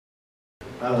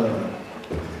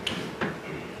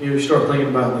You start thinking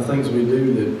about the things we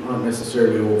do that aren't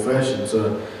necessarily old-fashioned,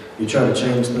 so you try to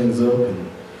change things up and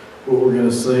what we're going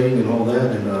to sing and all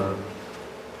that. And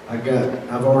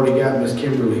I've already got Miss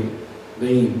Kimberly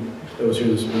Dean that was here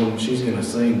this morning. She's going to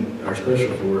sing our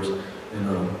special for us,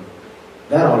 and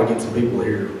that ought to get some people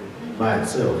here by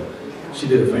itself. She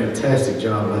did a fantastic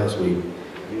job last week,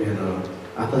 and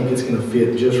I think it's going to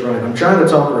fit just right. I'm trying to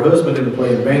talk her husband into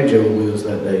playing banjo with us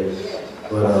that day,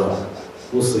 but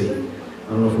we'll see. I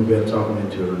don't know if we've got to talk him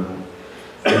into it or not.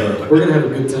 But, we're gonna have a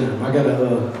good time. I've got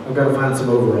to find some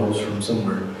overalls from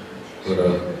somewhere, but I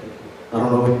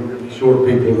don't know any really short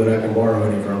people that I can borrow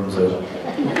any from. So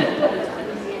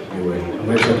anyway, I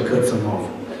might have to cut some off.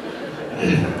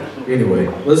 Anyway,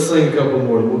 let's sing a couple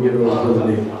more. We'll get over to the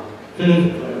deal.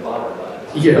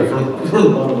 Yeah, from the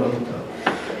bottom of the top.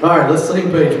 All right, let's sing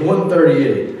page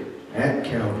 138 at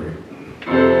Calvary.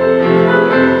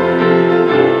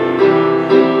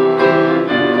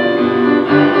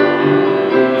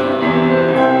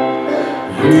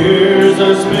 Years I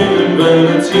spent in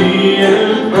vanity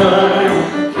and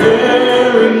pride,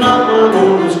 caring not my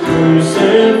Lord was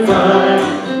crucified,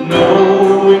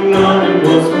 knowing not it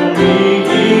was for me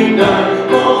He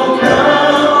died on Calvary.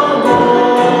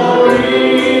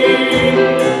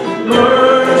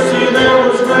 Mercy there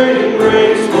was great and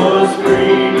grace was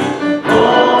free,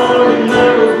 pardon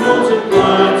there was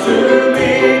multiplied to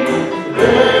me.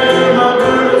 There my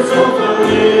burdens so found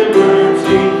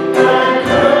liberty at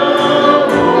Calvary.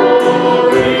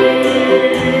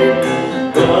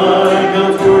 By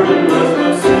God's word and blessed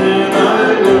my sin I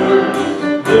learned,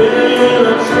 then I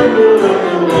trembled at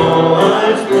the law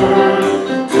I's burned,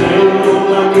 till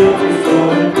my guilty soul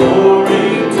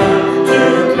imploring turned to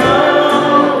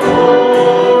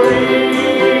Calvary.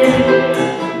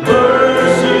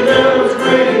 Mercy there was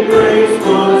great and grace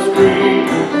was free,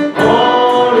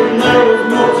 pardon there was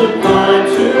multiplied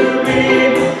to me.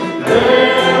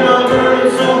 There my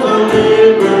burdens so found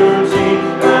liberty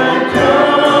at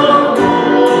Calvary.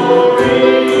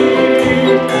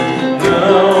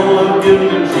 Now I've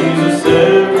given Jesus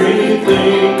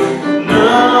everything.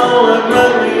 Now I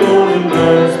gladly own Him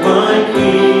as my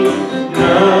King.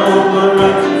 Now my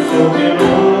raptured soul can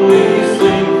only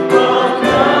sing of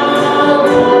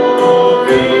Calvary.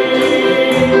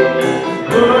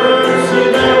 Mercy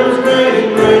there was great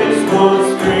and grace was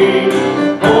free,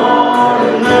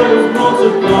 pardon there was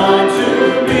multiplied to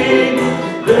me.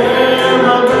 There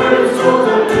my burdens so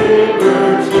found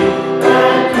liberty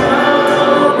at Calvary.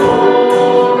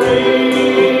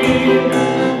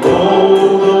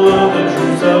 Oh, the love and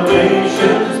true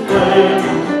salvation's plan.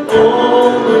 Oh,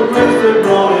 the grace that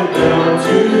brought it down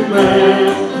to man.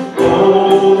 Oh,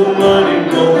 the mighty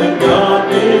love that God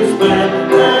did spend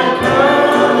at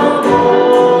Calvary.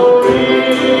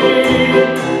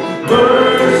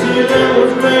 Mercy there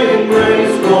was great and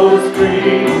grace was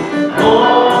free,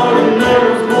 pardon there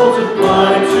was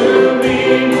multiplied to me.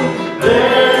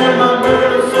 There my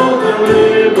burdens so found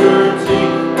liberty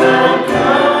at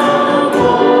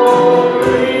Calvary.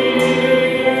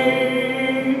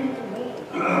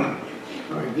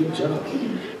 All right, good job.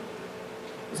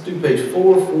 Let's do page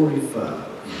 445.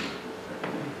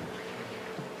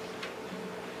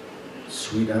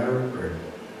 Sweet hour of prayer.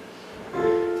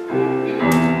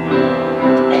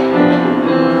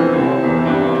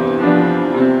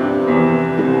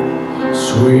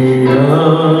 Sweet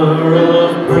hour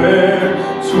of prayer,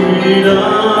 sweet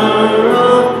hour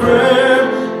of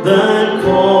prayer, that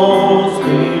calls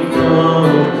me from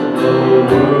the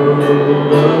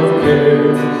world of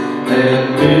care,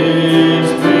 and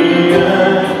bids me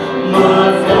at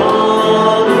my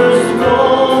Father's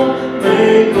throne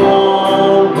make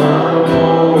all my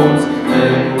wants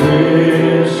and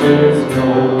wishes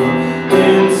known.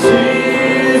 In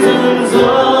seasons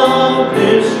of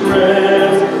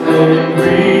distress and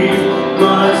grief,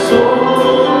 my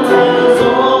soul has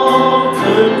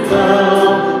often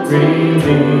found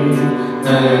relief,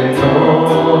 and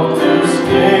oft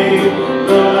escaped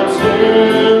the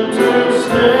tempter's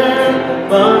snare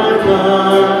by thy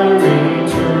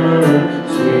return.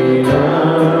 Sweet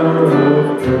hour of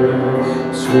prayer,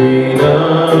 sweet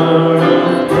hour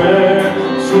of prayer,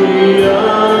 sweet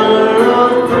hour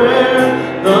of prayer,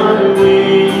 thy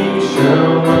wings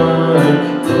shall my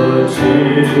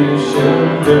petition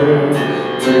bear.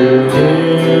 To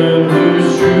Him whose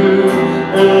true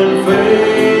and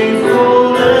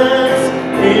faithfulness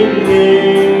in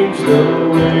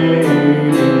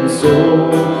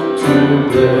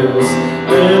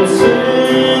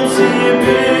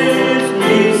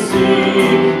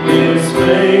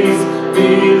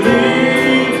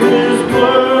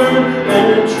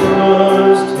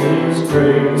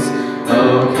praise.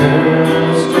 I'll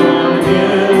cast on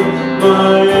Him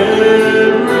my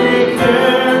every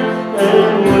care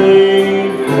and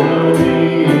wait for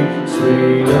Thee,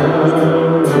 sweet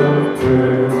hour of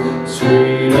prayer,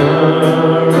 sweet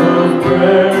hour of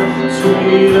prayer,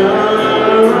 sweet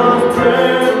hour of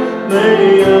prayer.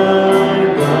 May I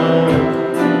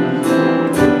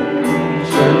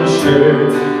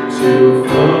to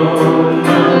from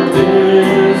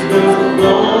mountains the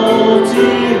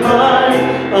lofty height,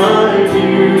 I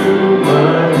view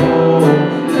my home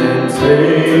and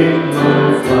take my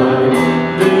flight.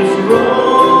 This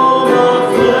roll of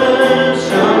flesh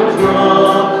shall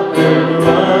drop and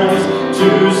rise to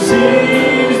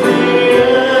seize the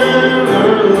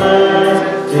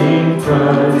everlasting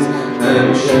prize, and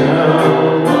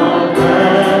shall while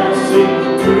passing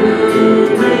through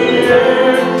the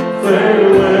air,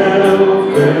 farewell,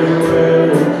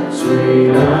 farewell,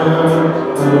 sweet hour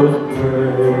of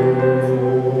prayer.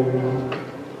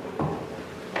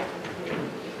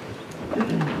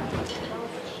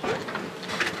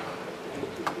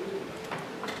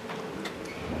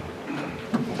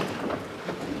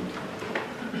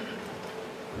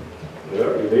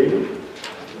 Well, good evening.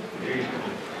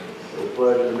 It's a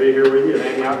pleasure to be here with you at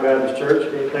Antioch Baptist Church.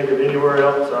 Can't think of anywhere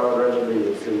else I would rather be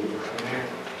this evening.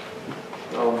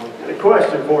 A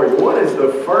question for you. What is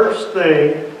the first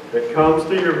thing that comes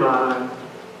to your mind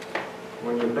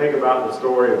when you think about the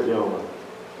story of Jonah?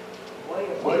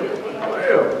 Well,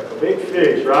 a big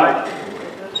fish, right?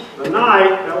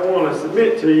 Tonight, I want to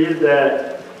submit to you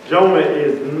that Jonah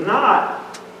is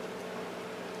not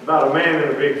about a man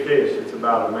and a big fish. It's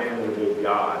about a man and a big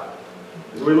God.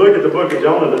 As we look at the book of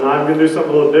Jonah tonight, I'm going to do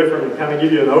something a little different and kind of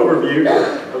give you an overview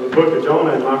of the book of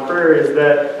Jonah. And my prayer is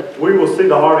that we will see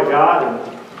the heart of God and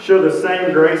show the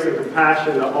same grace and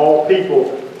compassion to all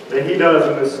people that He does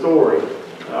in this story.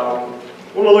 I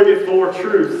want to look at 4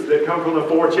 truths that come from the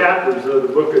 4 chapters of the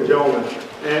book of Jonah.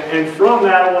 And from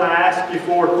that, I want to ask you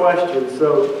 4 questions.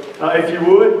 So if you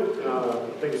would, I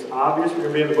think it's obvious we're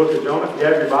going to be in the book of Jonah. If you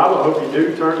have your Bible, I hope you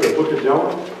do, turn to the book of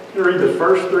Jonah. I'm going to read the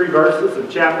first 3 verses of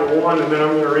chapter 1, and then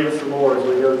I'm going to read some more as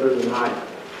we go through the night.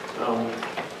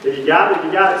 If you got it,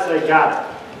 say got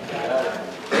it.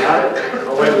 Got it?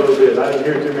 I'll wait a little bit. I didn't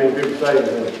hear too many people say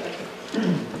anything.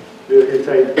 It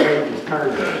takes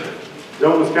turns.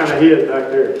 Jonah's kind of hid back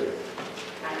there.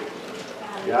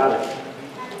 Got it.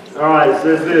 All right, it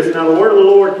says this. Now the word of the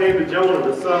Lord came to Jonah,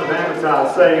 the son of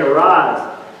Amittai, saying, Arise,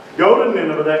 go to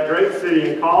Nineveh, that great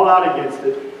city, and call out against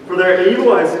it, for their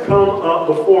evil has come up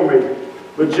before me.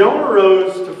 But Jonah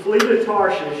rose to flee to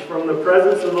Tarshish from the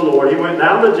presence of the Lord. He went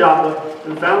down to Joppa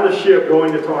and found a ship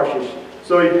going to Tarshish.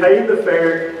 So he paid the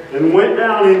fare and went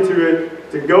down into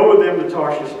it to go with them to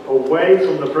Tarshish, away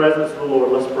from the presence of the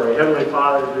Lord. Let's pray. Heavenly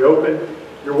Father, as we open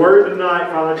your word tonight,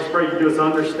 Father, I just pray you give us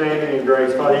understanding and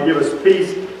grace. Father, you give us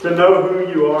peace to know who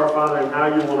you are, Father, and how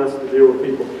you want us to deal with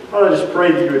people. Father, I just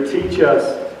pray that you would teach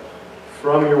us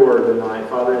from your word tonight,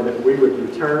 Father, and that we would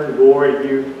return glory to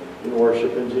you in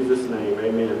worship. In Jesus' name,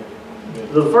 amen.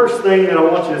 The first thing that I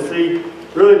want you to see,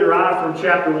 really derived from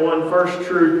chapter 1, first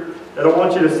truth that I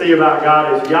want you to see about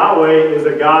God is Yahweh is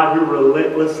a God who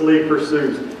relentlessly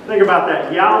pursues. Think about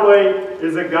that. Yahweh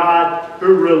is a God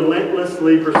who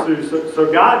relentlessly pursues.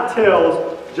 So God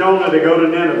tells Jonah to go to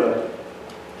Nineveh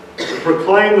to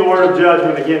proclaim the word of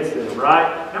judgment against them, right?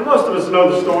 Now most of us know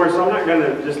the story, so I'm not going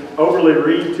to just overly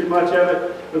read too much of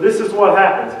it. But this is what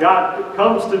happens. God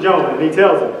comes to Jonah and he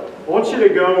tells him, I want you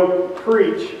to go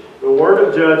preach the word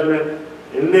of judgment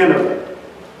in Nineveh.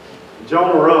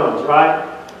 Jonah runs, right?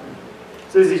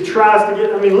 Says he tries to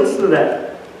get, listen to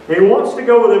that. He wants to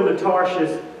go with him to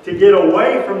Tarshish to get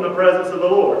away from the presence of the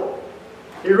Lord.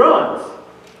 He runs.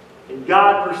 And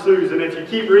God pursues. And if you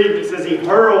keep reading, it says he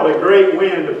hurled a great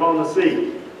wind upon the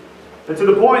sea. And to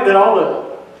the point that all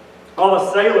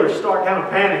the sailors start kind of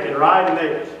panicking, right? And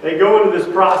they go into this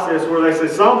process where they say,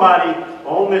 somebody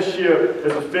on this ship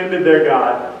has offended their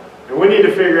God. And we need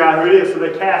to figure out who it is. So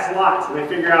they cast lots and they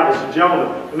figure out it's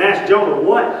Jonah. And they ask Jonah,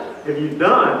 what have you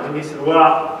done? And he said,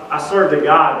 well, I serve the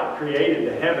God that created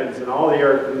the heavens and all the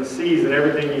earth and the seas and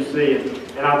everything you see.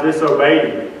 And I've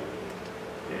disobeyed him.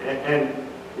 And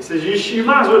he says, you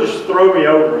might as well just throw me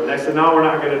over. And they said, no, we're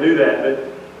not going to do that.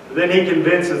 But then he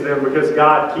convinces them, because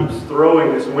God keeps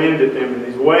throwing this wind at them and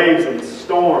these waves and this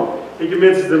storm. He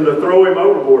convinces them to throw him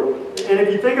overboard. And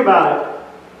if you think about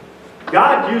it,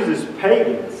 God uses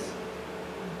pagans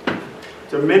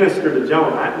to minister to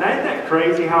Jonah. Now, ain't that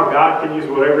crazy how God can use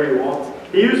whatever he wants?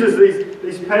 He uses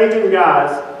these pagan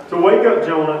guys to wake up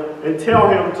Jonah and tell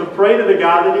him to pray to the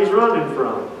God that he's running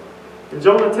from. And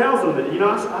Jonah tells them that,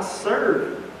 I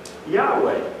serve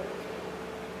Yahweh.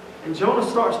 And Jonah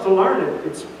starts to learn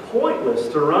it's pointless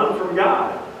to run from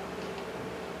God.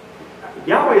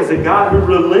 Yahweh is a God who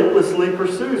relentlessly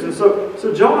pursues. And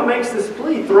so Jonah makes this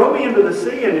plea, throw me into the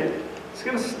sea and it's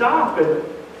going to stop. And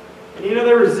you know,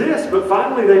 they resist, but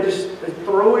finally they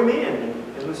throw him in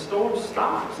and the storm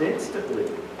stops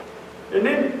instantly. And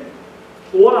then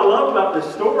what I love about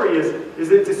this story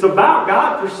is it's about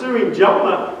God pursuing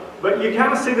Jonah, but you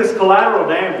kind of see this collateral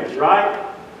damage, right?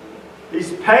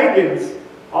 These pagans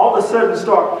all of a sudden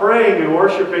start praying and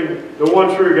worshiping the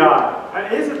one true God.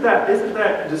 Isn't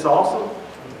that just awesome?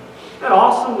 Isn't that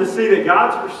awesome to see that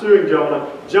God's pursuing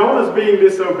Jonah? Jonah's being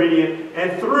disobedient,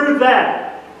 and through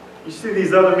that, you see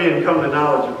these other men come to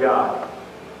knowledge of God.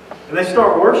 And they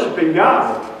start worshiping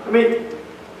God. I mean,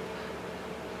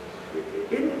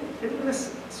 isn't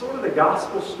this sort of the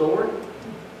gospel story?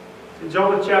 In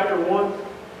Jonah chapter 1,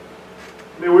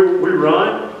 I mean, we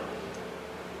run.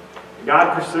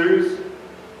 God pursues.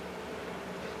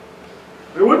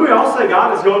 I mean, wouldn't we all say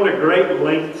God has gone to great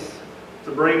lengths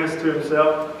to bring us to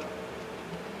Himself?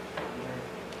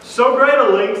 So great a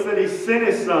lengths that He sent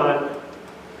His Son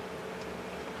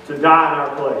to die in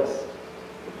our place.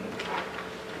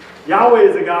 Yahweh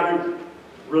is a God who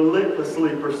relentlessly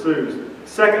pursues.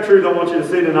 Second truth I want you to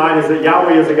see tonight is that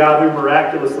Yahweh is a God who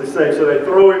miraculously saves. So they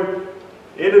throw Him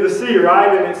into the sea,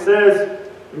 right? And it says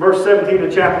in verse 17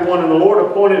 of chapter 1, and the Lord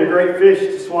appointed a great fish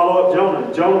to swallow up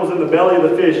Jonah. Jonah was in the belly of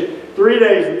the fish 3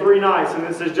 days and 3 nights. And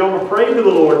it says, Jonah prayed to the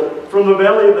Lord from the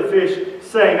belly of the fish,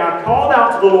 saying, I called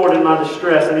out to the Lord in my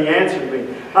distress, and He answered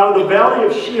me. Out of the belly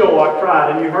of Sheol I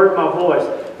cried, and You heard my voice.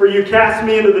 For You cast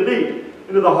me into the deep,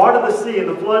 into the heart of the sea, and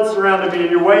the floods surrounded me,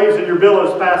 and Your waves and Your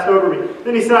billows passed over me.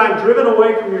 Then He said, I am driven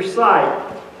away from Your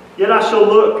sight, yet I shall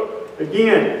look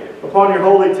again upon Your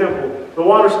holy temple. The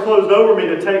waters closed over me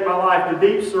to take my life. The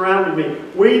deep surrounded me.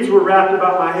 Weeds were wrapped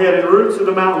about my head, and roots of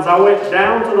the mountains. I went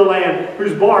down to the land,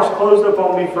 whose bars closed up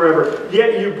on me forever.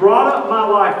 Yet You brought up my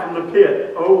life from the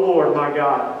pit, O Lord, my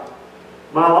God.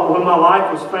 When my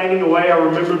life was fainting away, I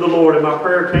remembered the Lord, and my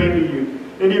prayer came to You,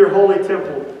 into Your holy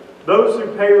temple. Those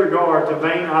who pay regard to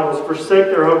vain idols forsake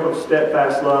their hope of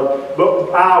steadfast love.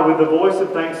 But I, with the voice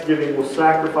of thanksgiving, will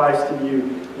sacrifice to You.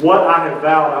 What I have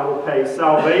vowed I will pay.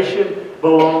 Salvation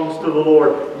belongs to the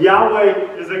Lord.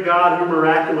 Yahweh is a God who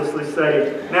miraculously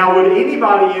saves. Now, would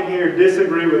anybody in here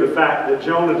disagree with the fact that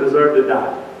Jonah deserved to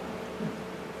die?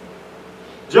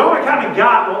 Jonah kind of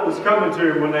got what was coming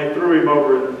to him when they threw him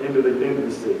over into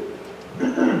the sea.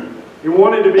 He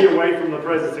wanted to be away from the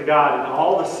presence of God, and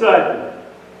all of a sudden,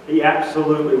 he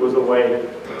absolutely was away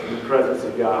from the presence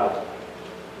of God.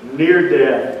 Near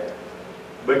death.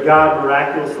 But God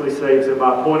miraculously saves him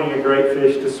by appointing a great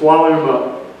fish to swallow him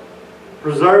up,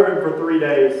 preserve him for 3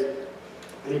 days,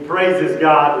 and he praises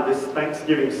God with this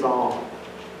thanksgiving song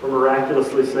for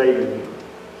miraculously saving him.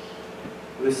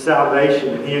 This salvation,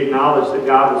 and he acknowledged that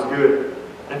God was good.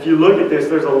 And if you look at this,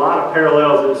 there's a lot of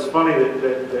parallels. It's funny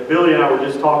that Billy and I were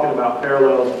just talking about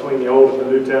parallels between the Old and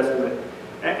the New Testament.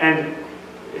 And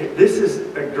this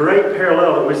is a great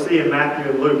parallel that we see in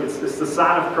Matthew and Luke. It's the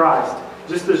sign of Christ.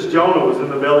 Just as Jonah was in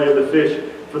the belly of the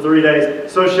fish for 3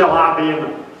 days, so shall I be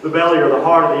in the belly or the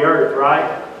heart of the earth,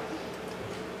 right?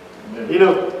 You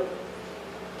know,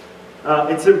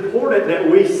 it's important that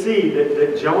we see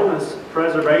that Jonah's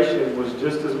preservation was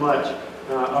just as much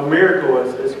a miracle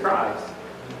as Christ.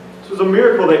 This was a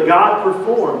miracle that God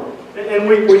performed. And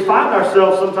we find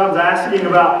ourselves sometimes asking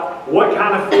about what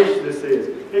kind of fish this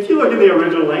is. If you look in the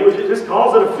original language, it just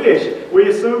calls it a fish. We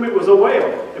assume it was a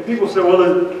whale. And people say,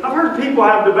 well, I've heard people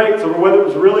have debates over whether it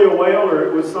was really a whale or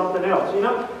it was something else. You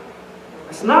know,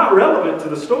 it's not relevant to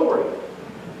the story.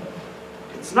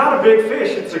 It's not a big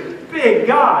fish. It's a big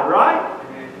God, right?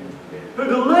 Who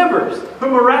delivers, who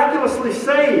miraculously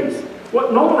saves.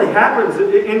 What normally happens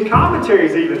in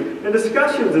commentaries even, in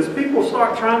discussions, is people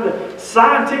start trying to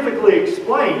scientifically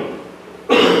explain.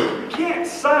 You can't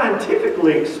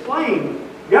scientifically explain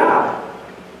God.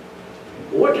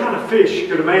 What kind of fish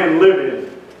could a man live in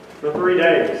for 3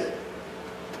 days?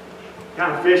 The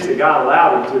kind of fish that God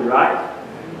allowed him to, right?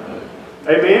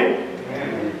 Amen?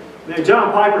 Now,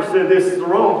 John Piper said this is the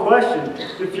wrong question.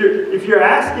 If you're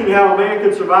asking how a man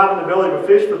could survive in the belly of a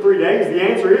fish for 3 days, the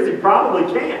answer is he probably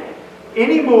can't.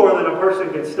 Any more than a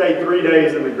person can stay 3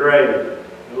 days in the grave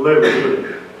and live with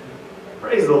it.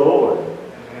 Praise the Lord.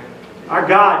 Our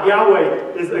God,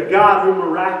 Yahweh, is a God who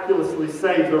miraculously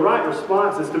saves. The right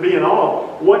response is to be in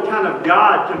awe. What kind of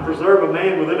God can preserve a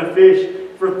man within a fish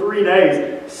for 3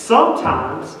 days?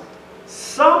 Sometimes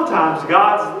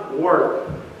God's work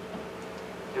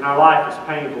in our life is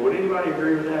painful. Would anybody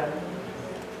agree with that?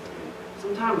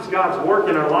 Sometimes God's work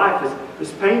in our life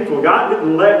is painful. God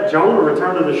didn't let Jonah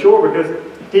return to the shore because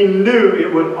He knew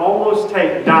it would almost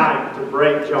take dying to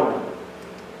break Jonah.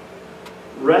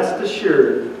 Rest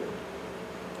assured,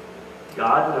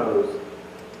 God knows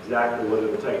exactly what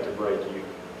it will take to break you.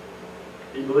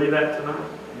 Do you believe that tonight?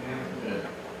 Yeah.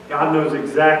 God knows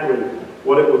exactly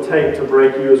what it will take to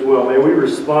break you as well. May we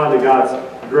respond to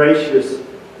God's gracious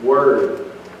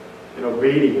word in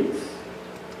obedience.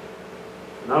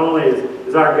 Not only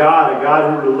is our God a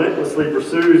God who relentlessly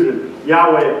pursues, and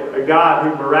Yahweh a God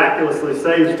who miraculously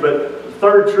saves, but the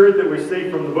third truth that we see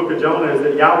from the book of Jonah is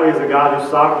that Yahweh is a God who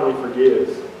sovereignly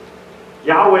forgives.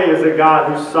 Yahweh is a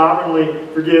God who sovereignly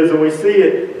forgives, and we see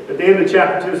it at the end of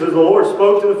chapter 2. It says, the Lord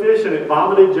spoke to the fish, and it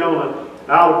vomited Jonah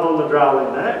out upon the dry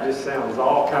land. That just sounds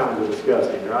all kinds of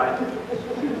disgusting, right?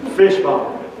 Fish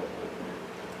vomit.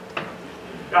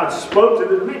 God spoke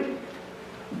to the fish.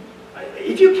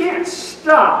 If you can't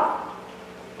stop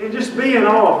and just be in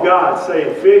awe of God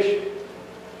saying, fish,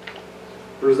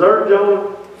 preserve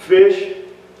Jonah, fish,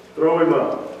 throw him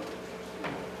up.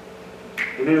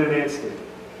 And in an instant,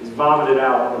 he's vomited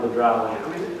out onto the dry land.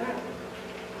 I mean,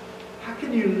 how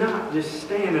can you not just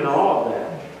stand in awe of that?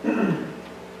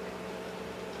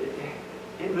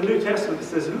 In the New Testament it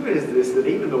says, who is this that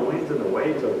even the winds and the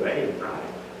waves obey him, right?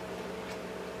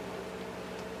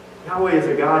 Yahweh is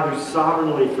a God who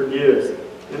sovereignly forgives.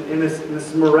 In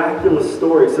this miraculous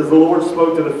story, it says the Lord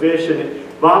spoke to the fish and it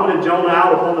vomited Jonah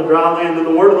out upon the dry land. And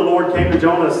the word of the Lord came to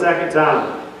Jonah a second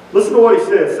time. Listen to what he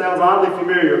says. Sounds oddly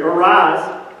familiar. Arise,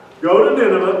 go to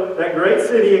Nineveh, that great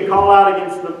city, and call out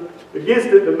against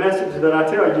it the message that I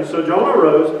tell you. So Jonah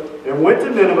arose and went to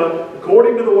Nineveh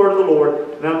according to the word of the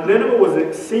Lord. Now Nineveh was an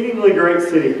exceedingly great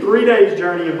city, 3 days'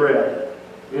 journey in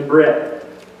breadth.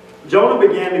 Jonah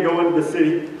began to go into the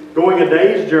city, going a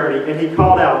day's journey, and he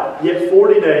called out, yet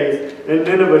 40 days, and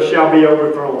Nineveh shall be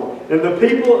overthrown. And the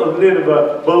people of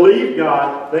Nineveh believed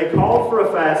God. They called for a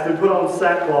fast and put on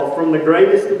sackcloth, from the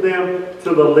greatest of them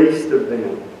to the least of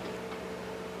them.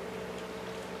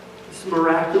 This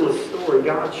miraculous story,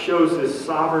 God shows His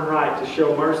sovereign right to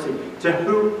show mercy to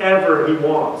whoever He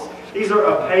wants. These are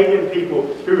a pagan people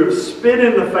who have spit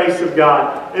in the face of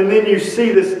God. And then you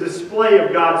see this display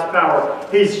of God's power.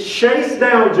 He's chased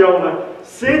down Jonah,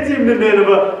 sends him to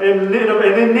Nineveh, and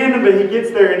in Nineveh he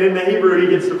gets there, and in the Hebrew he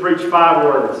gets to preach 5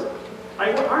 words.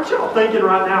 Hey, aren't y'all thinking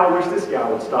right now, I wish this guy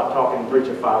would stop talking and preach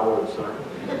a 5-word sermon?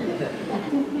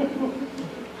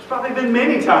 There's probably been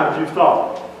many times you've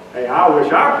thought, hey, I wish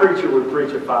our preacher would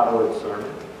preach a 5-word sermon.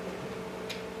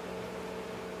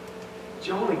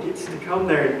 Jonah gets to come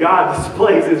there, and God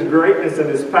displays His greatness and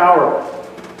His power.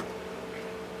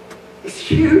 This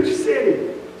huge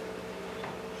city.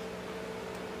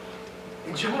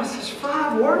 And Jonah says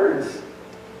 5 words.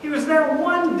 He was there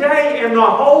 1 day and the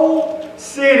whole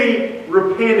city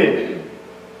repented. Isn't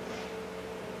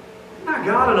that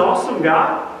God an awesome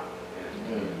God?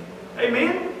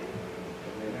 Amen?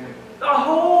 The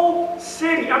whole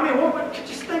city. I mean,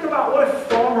 just think about what if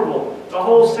Farmerville, the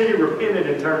whole city repented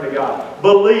and turned to God.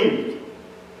 Believed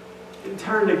and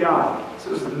turned to God. This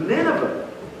was Nineveh.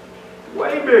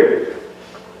 Way bigger.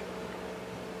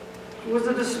 It was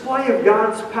a display of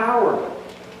God's power.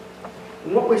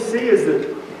 And what we see is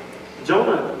that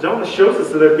Jonah shows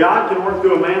us that if God can work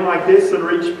through a man like this and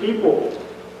reach people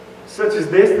such as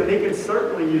this, then He can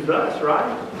certainly use us, right?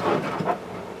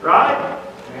 Right?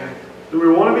 Do we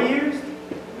want to be used?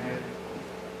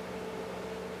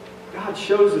 God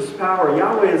shows His power.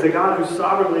 Yahweh is a God who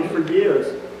sovereignly forgives.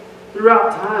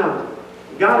 Throughout time,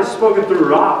 God has spoken through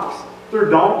rocks,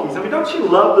 through donkeys. I mean, don't you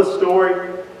love the story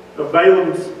of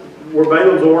Balaam's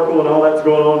oracle and all that's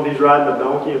going on, and he's riding a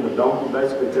donkey, and the donkey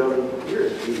basically tells him, you're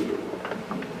an idiot.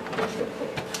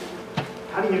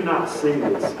 How do you not see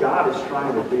this? God is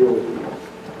trying to deal with you.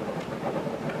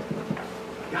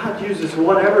 God uses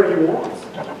whatever He wants.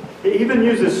 He even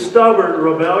uses stubborn,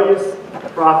 rebellious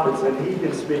prophets, and He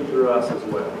can speak through us as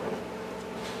well.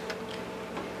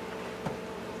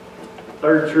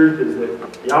 Third truth is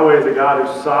that Yahweh is a God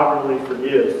who sovereignly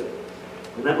forgives.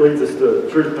 And that leads us to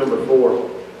truth number 4.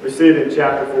 We see it in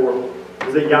chapter 4.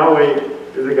 Is that Yahweh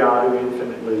is a God who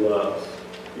infinitely loves.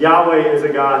 Yahweh is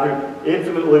a God who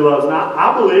infinitely loves. Now,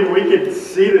 I believe we could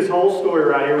see this whole story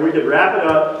right here. We could wrap it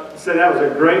up and say that was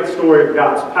a great story of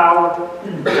God's power,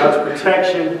 God's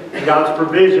protection, and God's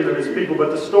provision of His people.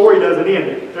 But the story doesn't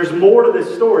end. There's more to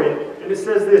this story. And it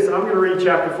says this, and I'm going to read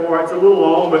chapter 4. It's a little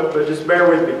long, but just bear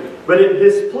with me. But it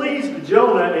displeased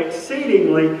Jonah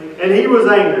exceedingly, and he was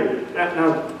angry.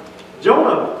 Now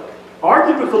Jonah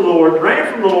argued with the Lord,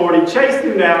 ran from the Lord. He chased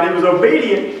him down. He was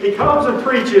obedient. He comes and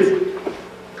preaches.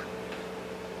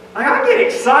 I get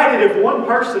excited if one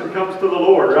person comes to the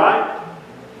Lord, right?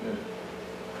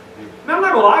 And I'm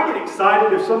not going to lie, I get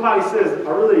excited if somebody says,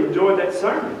 I really enjoyed that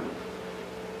sermon.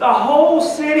 The whole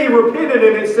city repented,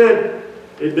 and it said,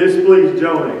 it displeased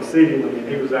Jonah exceedingly, and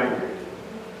he was angry.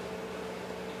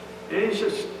 And it's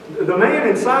just, the man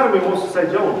inside of me wants to say,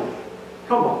 Jonah,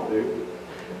 come on, dude.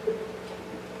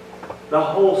 The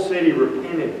whole city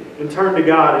repented and turned to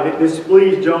God, and it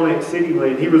displeased Jonah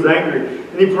exceedingly, and he was angry.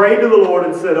 And he prayed to the Lord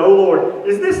and said, "O Lord,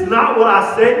 is this not what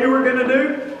I said you were going to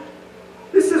do?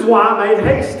 This is why I made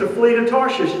haste to flee to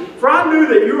Tarshish. For I knew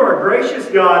that you are a gracious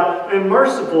God and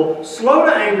merciful, slow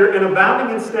to anger and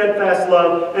abounding in steadfast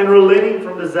love and relenting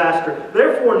from disaster.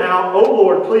 Therefore now, O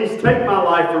Lord, please take my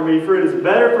life from me, for it is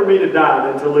better for me to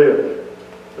die than to live."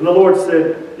 And the Lord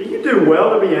said, "Do you do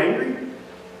well to be angry?"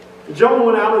 And Jonah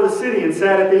went out of the city and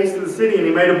sat at the east of the city, and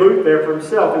he made a booth there for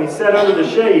himself, and he sat under the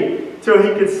shade till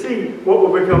he could see what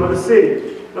would become of the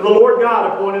city. And the Lord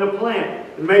God appointed a plant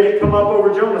and made it come up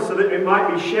over Jonah so that it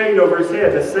might be shade over his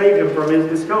head to save him from his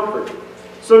discomfort.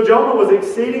 So Jonah was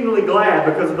exceedingly glad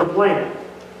because of the plant.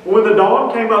 When the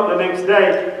dawn came up the next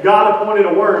day, God appointed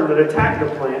a worm that attacked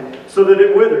the plant so that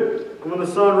it withered. And when the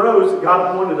sun rose,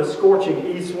 God appointed a scorching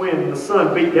east wind, and the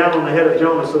sun beat down on the head of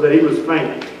Jonah so that he was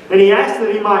faint. And he asked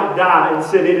that he might die, and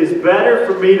said, "It is better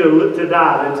for me to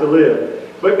die than to live."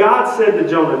 But God said to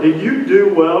Jonah, "Did you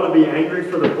do well to be angry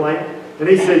for the plant?" And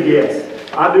he said, "Yes,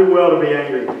 I do well to be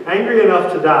angry, angry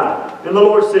enough to die." And the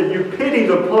Lord said, "You pity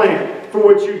the plant for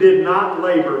which you did not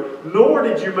labor, nor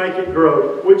did you make it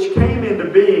grow, which came into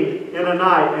being in a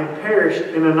night and perished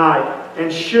in a night.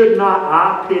 And should not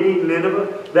I pity Nineveh,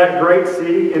 that great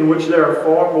city in which there are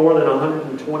far more than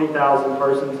 120,000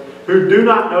 persons who do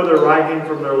not know their right hand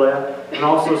from their left, and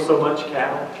also so much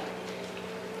cattle?"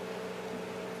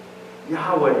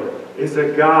 Yahweh is a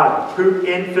God who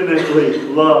infinitely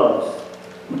loves.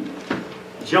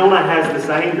 Jonah has this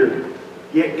anger,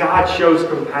 yet God shows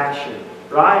compassion,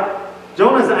 right?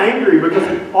 Jonah's angry because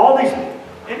all these,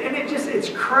 and it's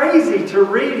crazy to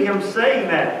read him saying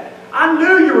that. I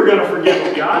knew you were going to forgive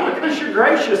me, God, because you're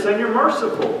gracious and you're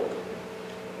merciful.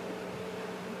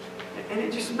 And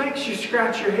it just makes you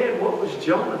scratch your head. What was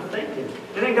Jonah thinking?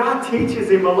 And then God teaches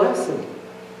him a lesson.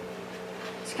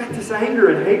 He's got this anger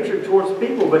and hatred towards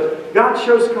people, but God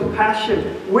shows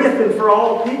compassion with and for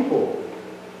all people.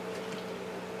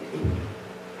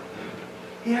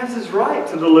 He has his right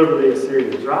to deliver the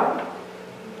Assyrians, right?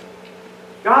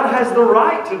 God has the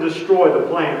right to destroy the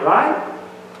plant, right?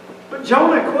 But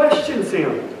Jonah questions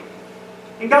him.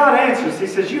 And God answers. He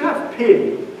says, "You have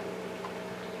pity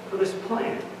for this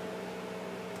plant,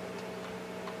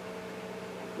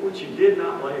 for which you did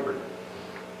not labor.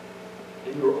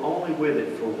 And you were only with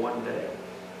it for one day.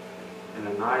 And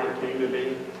a night it came to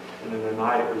be, and in the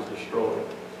night it was destroyed.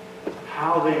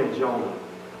 How then, Jonah,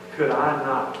 could I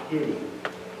not pity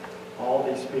all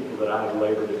these people that I have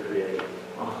labored to create?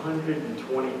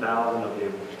 120,000 of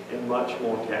them, and much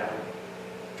more cattle."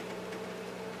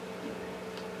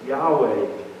 Yahweh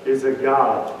is a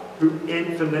God who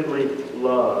infinitely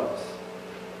loves.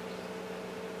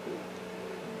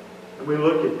 And we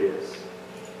look at this,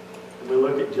 and we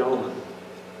look at Jonah,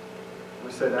 and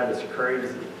we say that is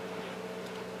crazy.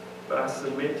 But I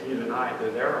submit to you tonight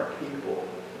that there are people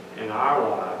in our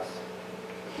lives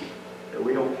that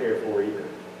we don't care for either.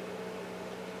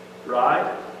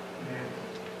 Right?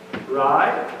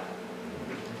 Right?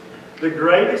 The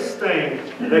greatest thing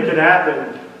that could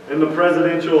happen in the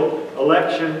presidential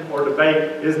election or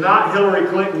debate is not Hillary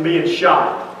Clinton being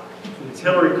shot. It's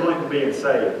Hillary Clinton being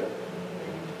saved.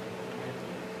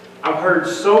 I've heard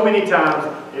so many times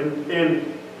in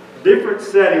different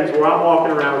settings where I'm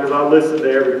walking around, because I listen to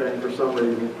everything for some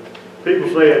reason, people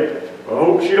saying, "I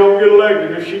hope she don't get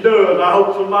elected. If she does, I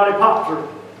hope somebody pops her."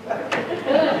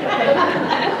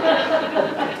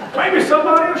 Maybe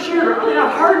somebody will shoot her. I mean,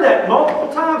 I've heard that multiple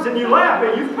times, and you laugh,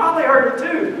 but you've probably heard it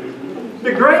too.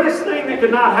 The greatest thing that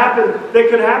could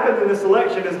happen in this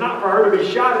election is not for her to be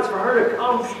shot, it's for her to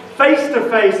come face to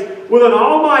face with an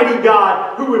almighty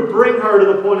God who would bring her to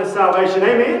the point of salvation.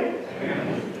 Amen?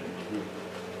 Amen.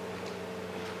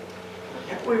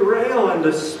 Yet we rail and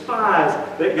despise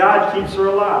that God keeps her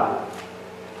alive.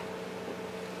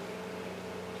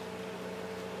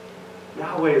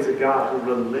 Yahweh is a God who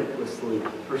relentlessly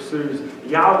pursues.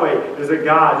 Yahweh is a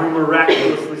God who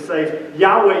miraculously saves.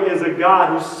 Yahweh is a God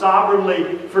who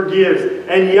sovereignly forgives.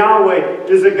 And Yahweh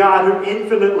is a God who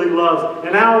infinitely loves.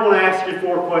 And now I want to ask you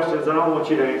 4 questions, and I want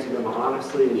you to answer them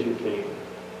honestly as you can.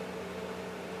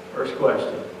 First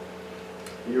question.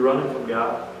 Are you running from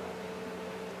God?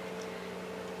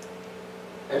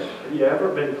 Have you ever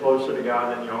been closer to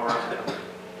God than you are right now?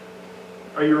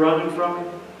 Are you running from Him?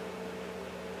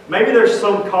 Maybe there's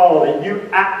some call that you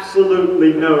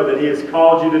absolutely know that He has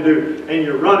called you to do, and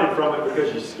you're running from it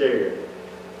because you're scared.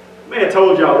 I may have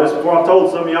told y'all this before. I've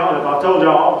told some of y'all, and if I've told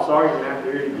y'all, I'm sorry, you're going to have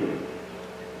to hear it again.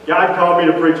 God called me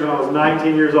to preach when I was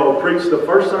 19 years old. Preached the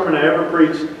first sermon I ever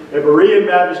preached at Berean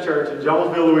Baptist Church in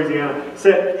Jonesville, Louisiana.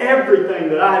 Said everything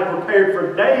that I had prepared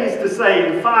for days to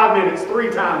say in 5 minutes, 3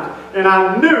 times. And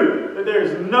I knew that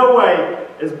there's no way,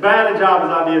 as bad a job as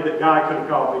I did, that God could have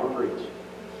called me to preach.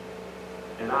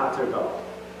 And I took off.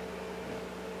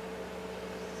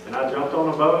 And I jumped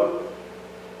on a boat.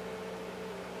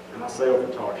 And I sailed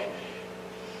for Tarshish.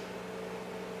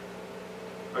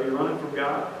 Are you running from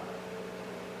God?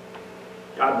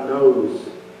 God knows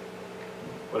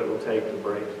what it will take to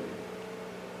break you.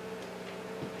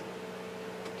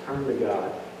 Turn to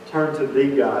God. Turn to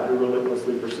the God who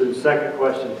relentlessly pursues. Second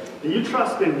question, do you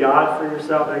trust in God for your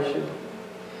salvation?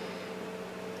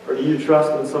 Or do you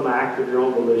trust in some act of your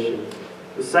own volition?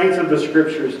 The saints of the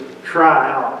Scriptures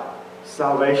cry out,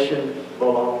 salvation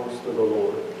belongs to the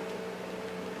Lord.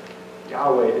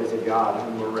 Yahweh is a God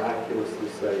who miraculously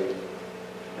saves.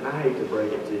 And I hate to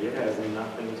break it to you, it has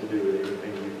nothing to do with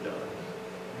anything you've done.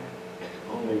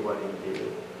 Only what He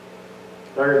did.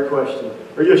 Third question,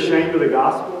 are you ashamed of the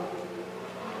gospel?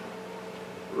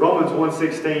 Romans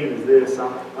 1:16 is this,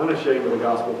 I'm unashamed of the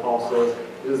gospel, Paul says.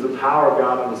 It is the power of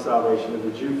God unto salvation of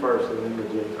the Jew first and then the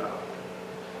Gentile.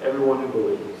 Everyone who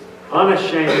believes.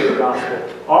 Unashamed of the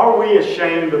gospel. Are we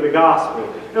ashamed of the gospel?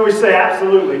 No, we say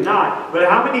absolutely not. But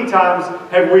how many times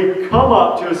have we come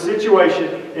up to a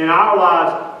situation in our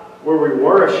lives where we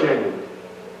were ashamed?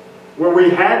 Where we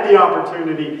had the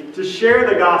opportunity to share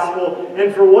the gospel,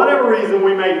 and for whatever reason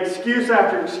we made excuse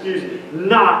after excuse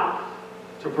not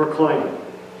to proclaim it.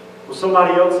 Well,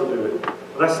 somebody else will do it.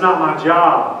 Well, that's not my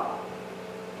job.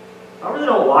 I really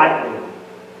don't like them.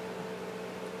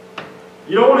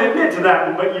 You don't want to admit to that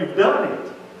one, but you've done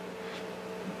it.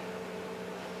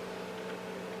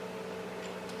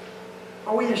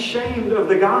 Are we ashamed of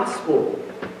the gospel?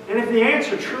 And if the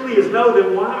answer truly is no,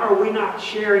 then why are we not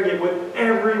sharing it with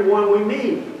everyone we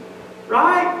meet?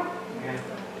 Right?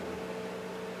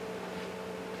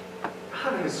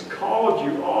 God has called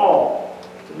you all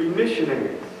to be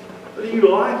missionaries, whether you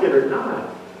like it or not.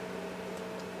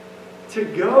 To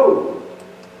go.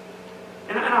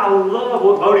 And I love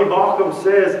what Bodie Balcom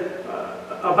says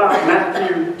about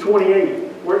Matthew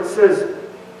 28, where it says,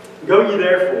 go ye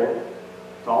therefore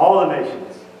to all the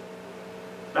nations,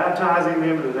 baptizing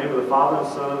them in the name of the Father, and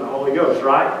the Son, and the Holy Ghost,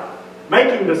 right?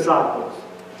 Making disciples.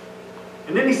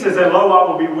 And then he says, and lo, I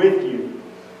will be with you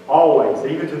always,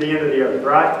 even to the end of the earth,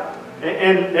 right?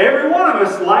 And every one of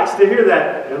us likes to hear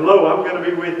that, and lo, I'm going to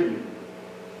be with you.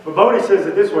 But Bodie says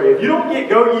it this way, if you don't get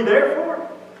go ye therefore,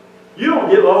 you don't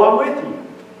get lo, I'm with you.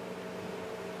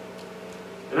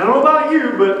 And I don't know about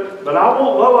you, but I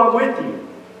want lo, I'm with you.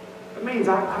 That means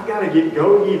I've got to get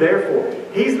go ye therefore.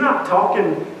 He's not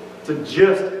talking to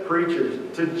just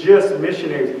preachers, to just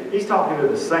missionaries. He's talking to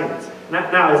the saints.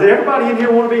 Now, is everybody in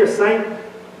here want to be a saint?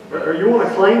 Or you want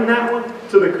to claim that one?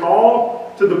 To the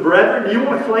call, to the brethren? Do you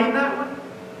want to claim that one?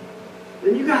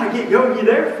 Then you got to get go ye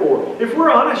therefore. If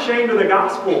we're unashamed of the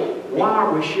gospel, why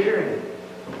aren't we sharing it?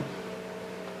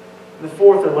 The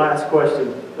fourth and last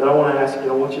question that I want to ask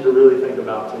you, I want you to really think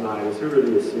about tonight, is who are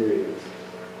the Assyrians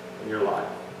in your life?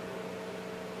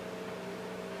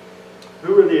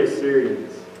 Who are the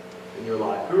Assyrians in your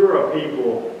life? Who are a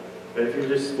people that, if you're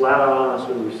just flat out honest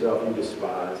with yourself, you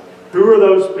despise? Who are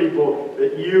those people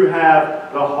that you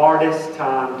have the hardest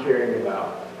time caring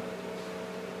about?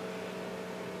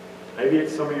 Maybe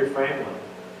it's some of your family.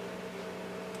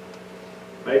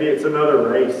 Maybe it's another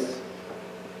race.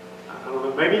 I don't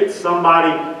know. Maybe it's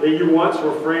somebody that you once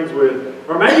were friends with.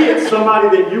 Or maybe it's somebody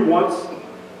that you once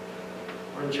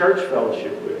were in church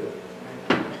fellowship with.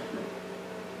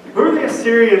 Who are the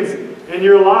Assyrians in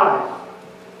your life?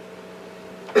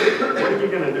 What are you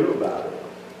going to do about it?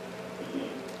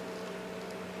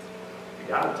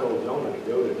 God told Jonah to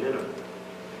go to Nineveh.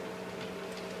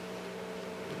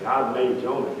 God made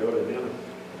Jonah go to Nineveh.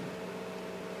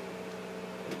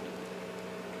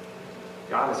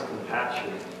 God is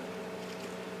compassionate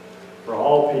for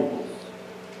all peoples.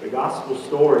 The gospel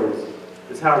stories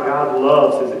is how God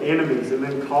loves His enemies and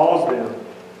then calls them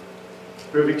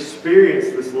who have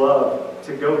experienced this love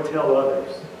to go tell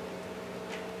others.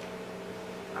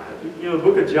 You know, the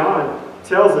book of John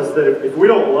tells us that if we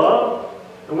don't love,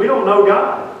 then we don't know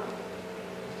God.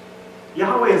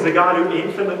 Yahweh is a God who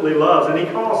infinitely loves, and He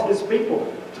calls His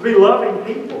people to be loving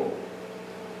people,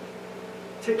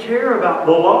 to care about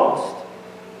the lost,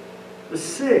 the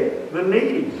sick, the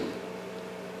needy.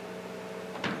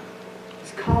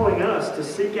 He's called calling us to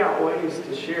seek out ways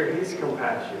to share His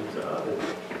compassion to others.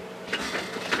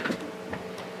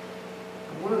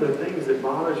 One of the things that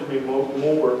bothers me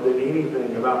more than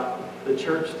anything about the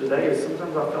church today is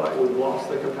sometimes I feel like we've lost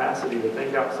the capacity to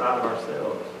think outside of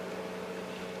ourselves.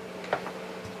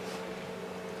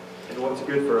 And what's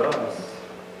good for us.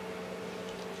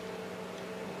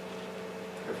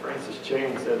 Francis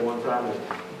Chan said one time that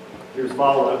he was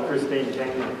following up Christine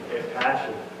Kane at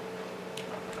Passion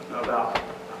about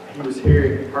he was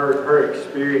hearing her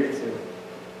experience, and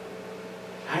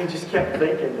he just kept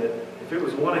thinking that if it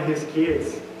was one of his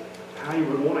kids, how he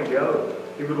would want to go.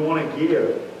 He would want to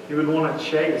give. He would want to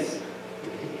chase.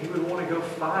 He would want to go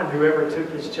find whoever took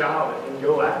his child and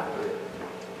go after it.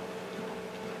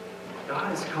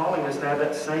 God is calling us to have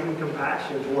that same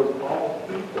compassion towards all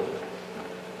people.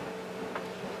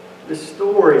 This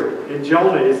story in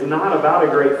Jonah is not about a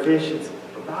great fish. It's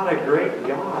about a great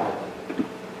God.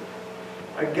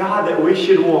 A God that we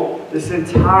should want this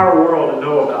entire world to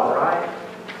know about, right?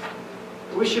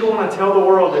 We should want to tell the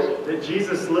world that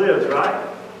Jesus lives, right?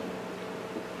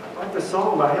 Like the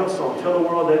song by Hillsong, tell the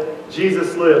world that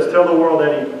Jesus lives. Tell the world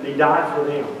that He died for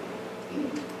them.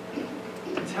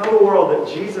 Tell the world that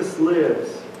Jesus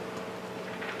lives.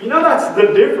 You know that's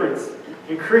the difference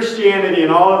in Christianity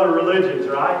and all other religions,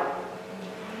 right?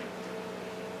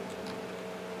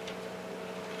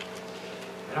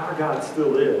 And our God still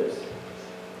lives.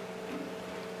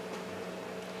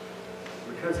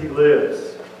 Because He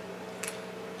lives,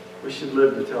 we should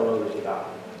live to tell others about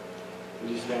Him.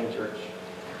 Would you stand, church?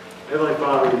 Heavenly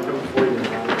Father, we come before You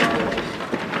tonight.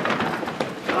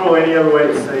 I don't know any other way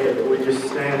to say it, but we just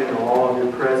stand in awe of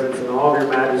Your presence and awe of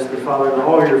Your majesty, Father, and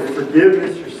all of Your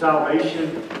forgiveness, Your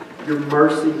salvation, Your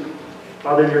mercy,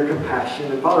 Father, and Your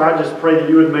compassion. And Father, I just pray that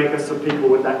You would make us a people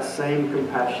with that same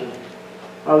compassion.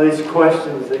 Father, these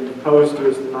questions that You posed to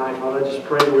us tonight, Father, I just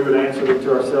pray that we would answer them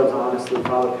to ourselves honestly,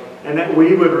 Father, and that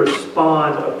we would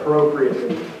respond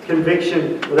appropriately.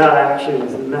 Conviction without action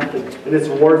is nothing, and it's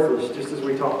worthless, just as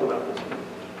we talked about this morning.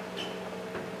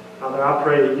 Father, I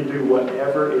pray that You do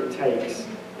whatever it takes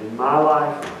in my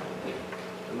life,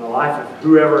 in the life of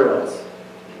whoever else,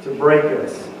 to break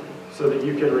us so that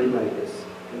You can remake us.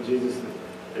 In Jesus' name,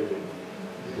 amen.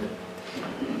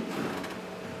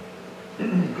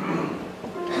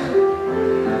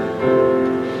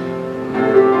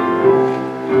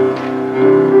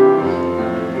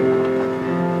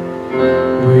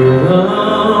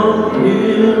 Without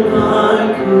Him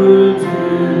I could do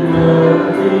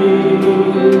nothing.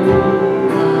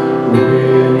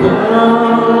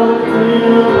 Without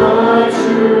Him I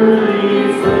surely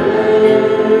fail.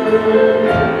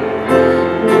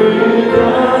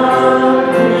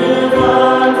 Without Him I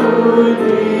would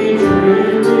be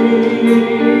drifting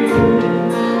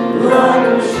like a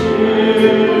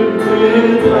ship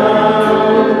without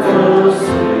a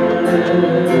sail.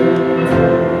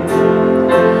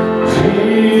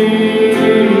 Jesus.